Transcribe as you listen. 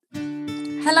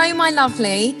Hello, my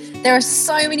lovely. There are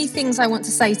so many things I want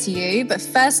to say to you, but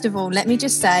first of all, let me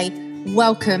just say,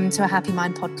 welcome to a Happy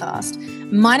Mind podcast.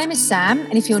 My name is Sam,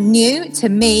 and if you're new to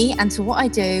me and to what I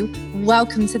do,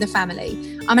 welcome to the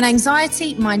family. I'm an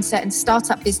anxiety, mindset, and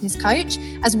startup business coach,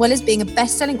 as well as being a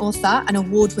best-selling author and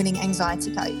award-winning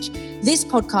anxiety coach. This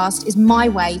podcast is my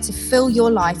way to fill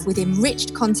your life with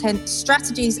enriched content,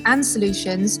 strategies, and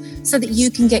solutions so that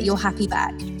you can get your happy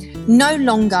back. No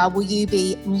longer will you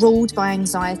be ruled by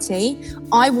anxiety.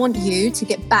 I want you to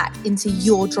get back into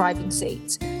your driving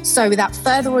seat. So without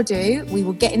further ado, we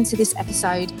will get into this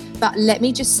episode. But let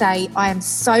me just say, I am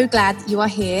so glad that you are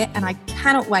here and I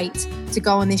cannot wait to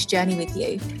go on this journey with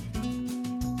you.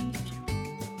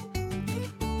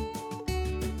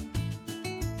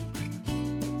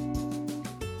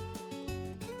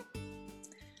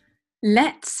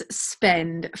 Let's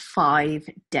spend 5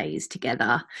 days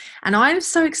together. And I'm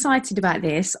so excited about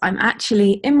this. I'm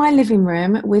actually in my living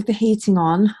room with the heating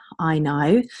on, I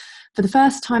know, for the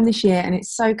first time this year, and it's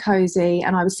so cozy.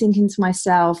 And I was thinking to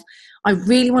myself, I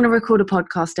really want to record a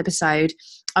podcast episode.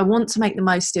 I want to make the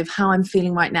most of how I'm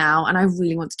feeling right now, and I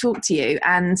really want to talk to you.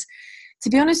 And to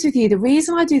be honest with you, the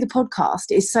reason I do the podcast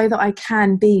is so that I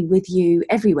can be with you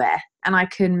everywhere. And I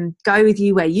can go with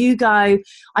you where you go.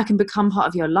 I can become part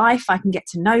of your life. I can get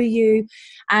to know you.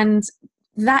 And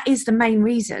that is the main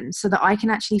reason, so that I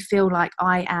can actually feel like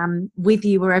I am with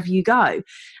you wherever you go.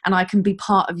 And I can be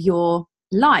part of your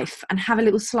life and have a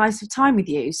little slice of time with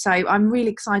you. So I'm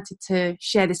really excited to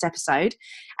share this episode.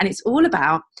 And it's all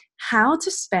about how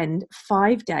to spend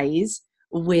 5 days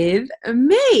with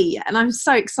me. And I'm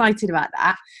so excited about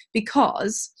that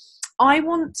because I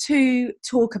want to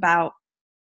talk about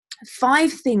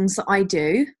 5 things that I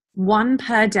do, 1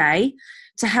 per day,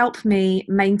 to help me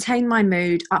maintain my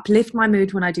mood, uplift my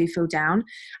mood when I do feel down,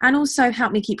 and also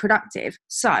help me keep productive.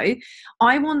 So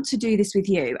I want to do this with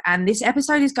you. And this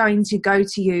episode is going to go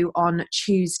to you on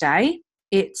Tuesday.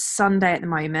 It's Sunday at the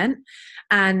moment.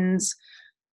 And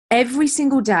every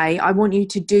single day, I want you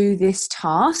to do this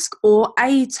task or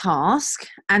a task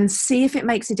and see if it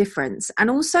makes a difference. And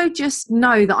also just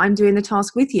know that I'm doing the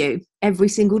task with you every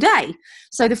single day.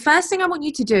 So the first thing I want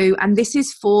you to do, and this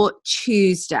is for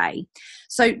Tuesday.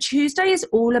 So Tuesday is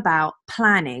all about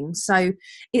planning. So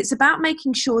it's about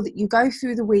making sure that you go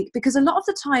through the week, because a lot of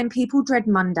the time people dread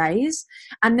Mondays,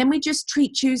 and then we just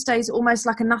treat Tuesdays almost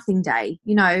like a nothing day.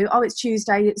 You know, oh, it's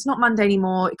Tuesday, it's not Monday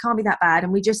anymore, it can't be that bad.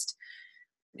 And we just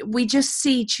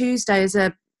see Tuesday as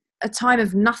a time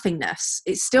of nothingness.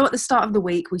 It's still at the start of the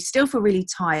week. We still feel really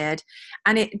tired,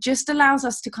 and it just allows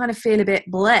us to kind of feel a bit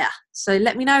bleh. So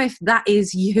let me know if that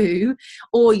is you,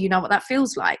 or you know what that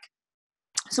feels like.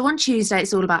 So on Tuesday,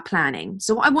 it's all about planning.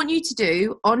 So what I want you to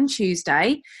do on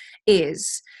Tuesday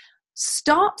is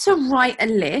start to write a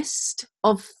list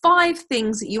of 5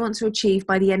 things that you want to achieve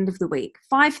by the end of the week.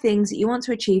 5 things that you want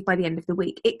to achieve by the end of the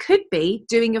week. It could be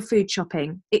doing your food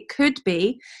shopping. It could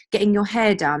be getting your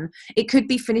hair done. It could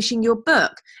be finishing your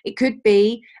book. It could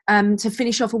be to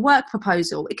finish off a work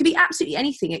proposal. It could be absolutely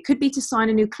anything. It could be to sign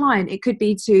a new client. It could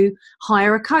be to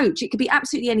hire a coach. It could be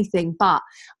absolutely anything. But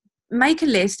make a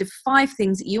list of 5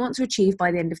 things that you want to achieve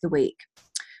by the end of the week.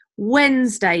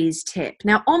 Wednesday's tip.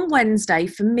 Now on Wednesday,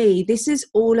 for me, this is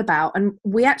all about, and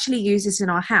we actually use this in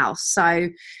our house. So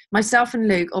myself and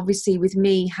Luke, obviously with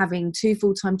me having 2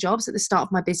 full-time jobs at the start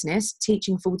of my business,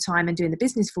 teaching full-time and doing the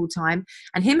business full-time,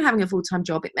 and him having a full-time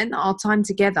job, it meant that our time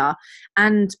together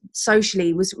and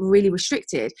socially was really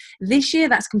restricted. This year,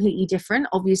 that's completely different,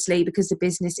 obviously, because the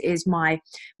business is my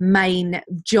main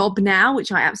job now,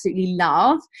 which I absolutely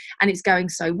love, and it's going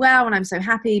so well, and I'm so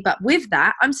happy. But with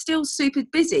that, I'm still super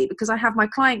busy because I have my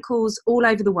client calls all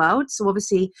over the world. So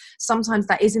obviously sometimes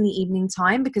that is in the evening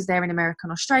time because they're in America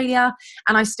and Australia,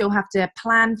 and I still have to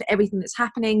plan for everything that's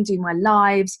happening, do my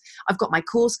lives. I've got my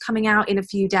course coming out in a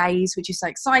few days, which is so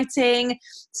exciting.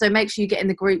 So make sure you get in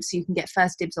the group so you can get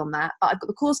first dibs on that. But I've got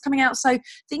the course coming out. So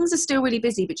things are still really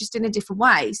busy, but just in a different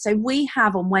way. So we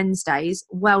have on Wednesdays,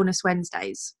 Wellness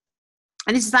Wednesdays.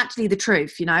 And this is actually the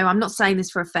truth, you know, I'm not saying this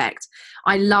for effect.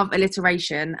 I love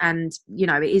alliteration and, you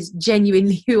know, it is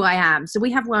genuinely who I am. So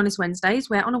we have Wellness Wednesdays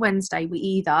where on a Wednesday we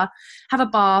either have a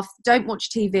bath, don't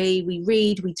watch TV, we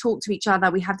read, we talk to each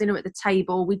other, we have dinner at the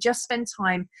table, we just spend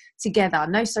time together,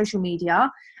 no social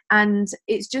media. And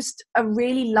it's just a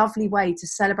really lovely way to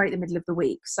celebrate the middle of the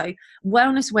week. So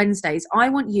Wellness Wednesdays, I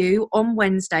want you on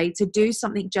Wednesday to do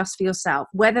something just for yourself,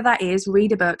 whether that is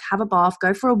read a book, have a bath,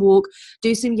 go for a walk,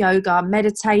 do some yoga,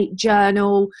 meditate,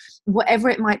 journal, whatever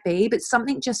it might be, but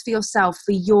something just for yourself,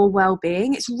 for your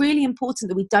well-being. It's really important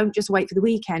that we don't just wait for the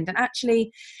weekend. And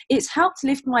actually, it's helped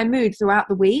lift my mood throughout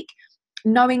the week.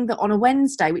 knowing that on a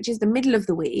Wednesday, which is the middle of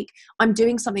the week, I'm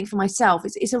doing something for myself.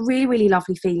 It's a really, really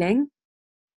lovely feeling.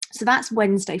 So that's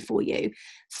Wednesday for you.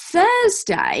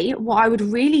 Thursday, what I would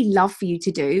really love for you to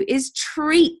do is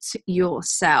treat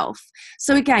yourself.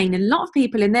 So again, a lot of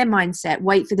people in their mindset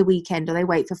wait for the weekend, or they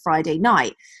wait for Friday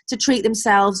night to treat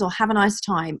themselves or have a nice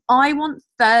time. I want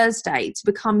Thursday to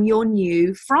become your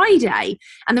new Friday.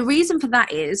 And the reason for that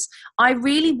is I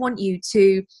really want you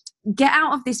to get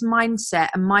out of this mindset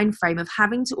and mind frame of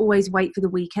having to always wait for the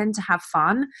weekend to have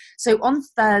fun. So on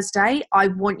Thursday, I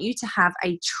want you to have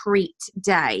a treat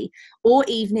day or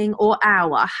evening or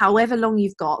hour, however long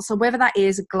you've got. So whether that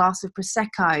is a glass of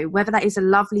Prosecco, whether that is a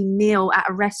lovely meal at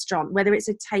a restaurant, whether it's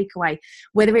a takeaway,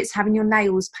 whether it's having your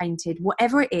nails painted,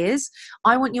 whatever it is,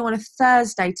 I want you on a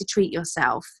Thursday to treat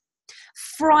yourself.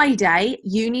 Friday,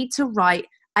 you need to write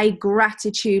a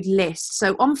gratitude list.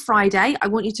 So on Friday, I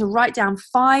want you to write down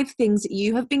 5 things that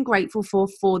you have been grateful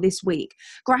for this week.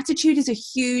 Gratitude is a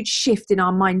huge shift in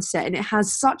our mindset, and it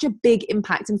has such a big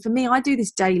impact. And for me, I do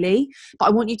this daily, but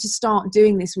I want you to start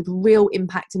doing this with real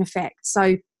impact and effect.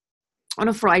 So on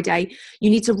a Friday, you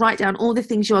need to write down all the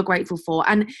things you are grateful for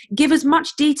and give as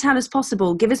much detail as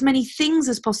possible. Give as many things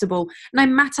as possible, no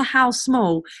matter how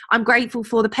small. I'm grateful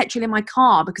for the petrol in my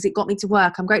car because it got me to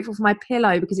work. I'm grateful for my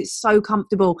pillow because it's so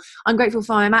comfortable. I'm grateful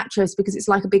for my mattress because it's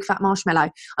like a big fat marshmallow.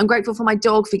 I'm grateful for my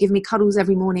dog for giving me cuddles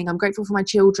every morning. I'm grateful for my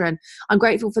children. I'm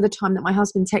grateful for the time that my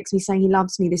husband texts me saying he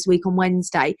loves me this week on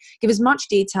Wednesday. Give as much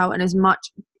detail and as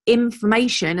much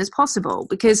information as possible,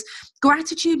 because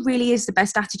gratitude really is the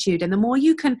best attitude. And the more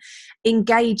you can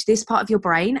engage this part of your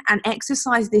brain and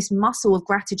exercise this muscle of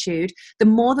gratitude, the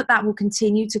more that will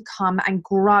continue to come and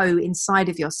grow inside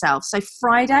of yourself. So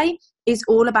Friday is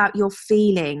all about your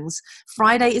feelings.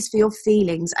 Friday is for your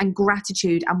feelings and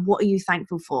gratitude and what are you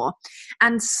thankful for.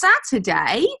 And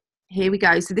Saturday, here we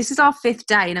go. So this is our 5th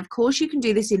day. And of course you can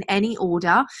do this in any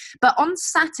order, but on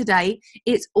Saturday,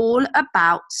 it's all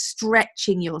about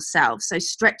stretching yourself. So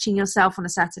stretching yourself on a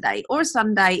Saturday or a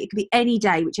Sunday, it could be any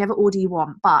day, whichever order you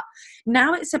want. But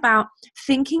now it's about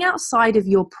thinking outside of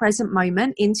your present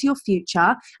moment into your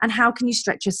future. And how can you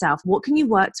stretch yourself? What can you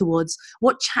work towards?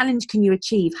 What challenge can you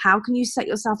achieve? How can you set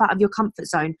yourself out of your comfort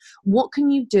zone? What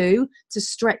can you do to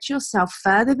stretch yourself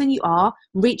further than you are,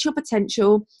 reach your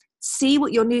potential, see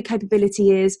what your new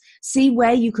capability is, see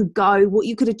where you could go, what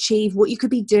you could achieve, what you could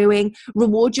be doing.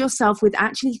 Reward yourself with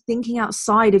actually thinking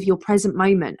outside of your present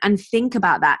moment and think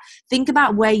about that. Think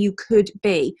about where you could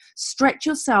be. Stretch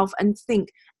yourself and think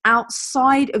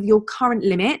outside of your current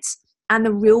limits and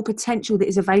the real potential that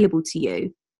is available to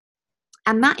you.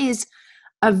 And that is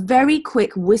a very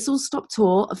quick whistle-stop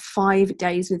tour of 5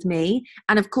 days with me.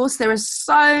 And of course, there are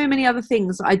so many other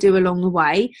things that I do along the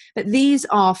way, but these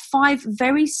are 5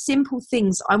 very simple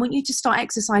things I want you to start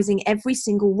exercising every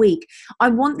single week. I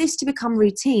want this to become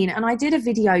routine. And I did a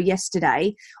video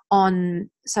yesterday on,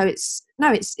 is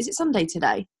it Sunday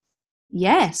today?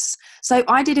 Yes. So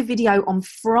I did a video on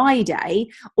Friday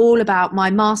all about my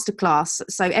masterclass.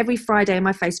 So every Friday in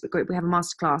my Facebook group, we have a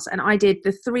masterclass, and I did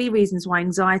the 3 reasons why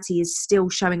anxiety is still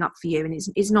showing up for you and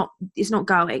it's not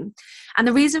going. And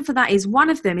the reason for that is one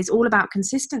of them is all about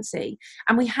consistency.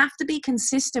 And we have to be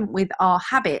consistent with our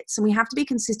habits and we have to be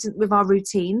consistent with our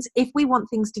routines if we want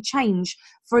things to change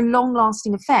for a long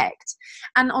lasting effect.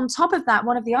 And on top of that,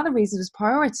 one of the other reasons is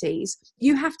priorities.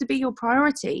 You have to be your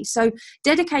priority. So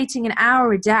dedicating an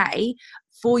hour a day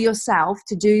for yourself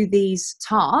to do these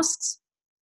tasks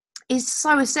is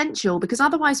so essential, because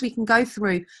otherwise we can go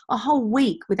through a whole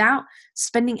week without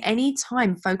spending any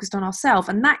time focused on ourselves.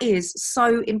 And that is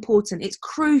so important. It's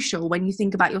crucial when you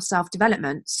think about your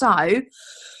self-development. So,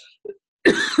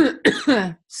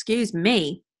 excuse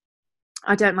me.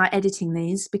 I don't like editing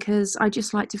these because I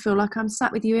just like to feel like I'm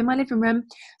sat with you in my living room.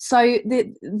 So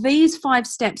these 5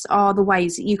 steps are the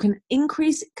ways that you can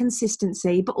increase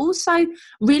consistency, but also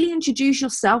really introduce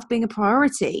yourself being a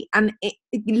priority and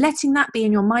letting that be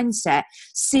in your mindset,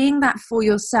 seeing that for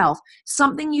yourself,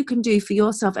 something you can do for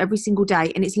yourself every single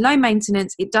day. And it's low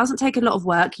maintenance. It doesn't take a lot of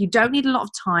work. You don't need a lot of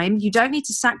time. You don't need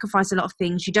to sacrifice a lot of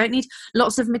things. You don't need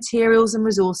lots of materials and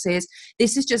resources.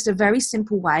 This is just a very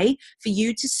simple way for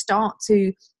you to start to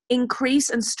increase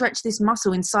and stretch this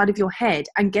muscle inside of your head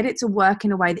and get it to work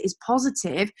in a way that is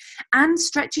positive and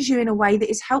stretches you in a way that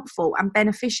is helpful and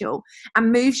beneficial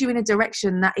and moves you in a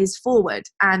direction that is forward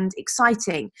and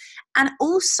exciting, and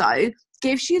also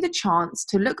gives you the chance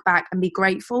to look back and be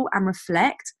grateful and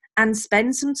reflect and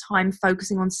spend some time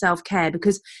focusing on self-care,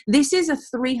 because this is a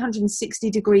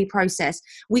 360-degree process.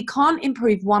 We can't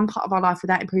improve one part of our life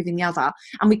without improving the other,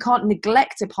 and we can't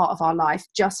neglect a part of our life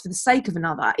just for the sake of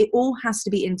another. It all has to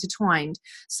be intertwined.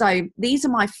 So these are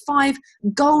my 5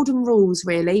 golden rules,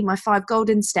 really, my 5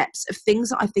 golden steps of things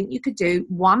that I think you could do,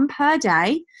 1 per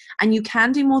day. And you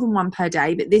can do more than 1 per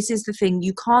day, but this is the thing.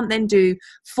 You can't then do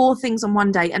 4 things on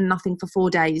one day and nothing for 4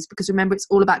 days, because remember, it's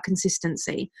all about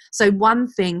consistency. So 1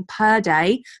 thing per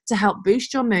day to help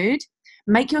boost your mood,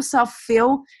 make yourself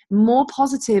feel more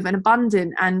positive and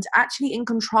abundant and actually in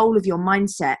control of your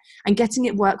mindset and getting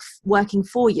it working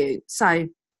for you. So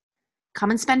come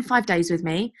and spend 5 days with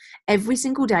me every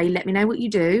single day. Let me know what you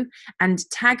do and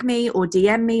tag me or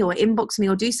DM me or inbox me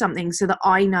or do something so that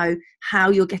I know how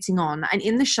you're getting on. And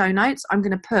in the show notes, I'm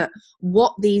going to put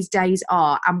what these days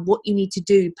are and what you need to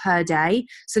do per day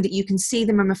so that you can see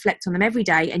them and reflect on them every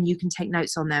day and you can take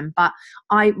notes on them. But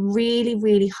I really,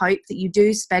 really hope that you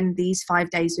do spend these 5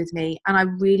 days with me. And I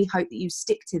really hope that you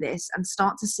stick to this and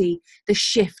start to see the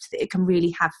shift that it can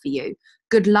really have for you.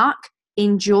 Good luck.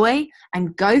 Enjoy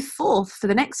and go forth for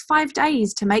the next 5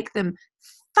 days to make them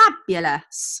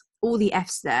fabulous. All the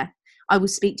F's there. I will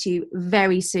speak to you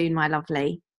very soon, my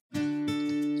lovely.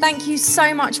 Thank you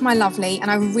so much, my lovely, and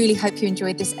I really hope you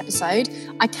enjoyed this episode.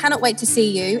 I cannot wait to see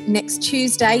you next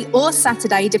Tuesday or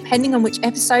Saturday, depending on which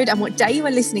episode and what day you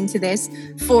are listening to this,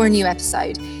 for a new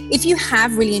episode. If you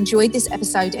have really enjoyed this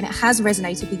episode and it has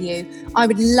resonated with you, I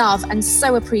would love and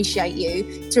so appreciate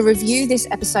you to review this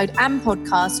episode and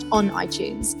podcast on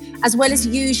iTunes. As well as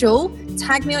usual,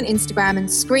 tag me on Instagram and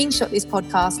screenshot this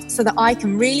podcast so that I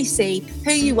can really see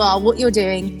who you are, what you're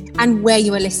doing, and where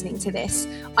you are listening to this.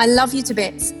 I love you to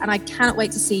bits, and I cannot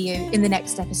wait to see you in the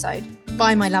next episode.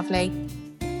 Bye, my lovely.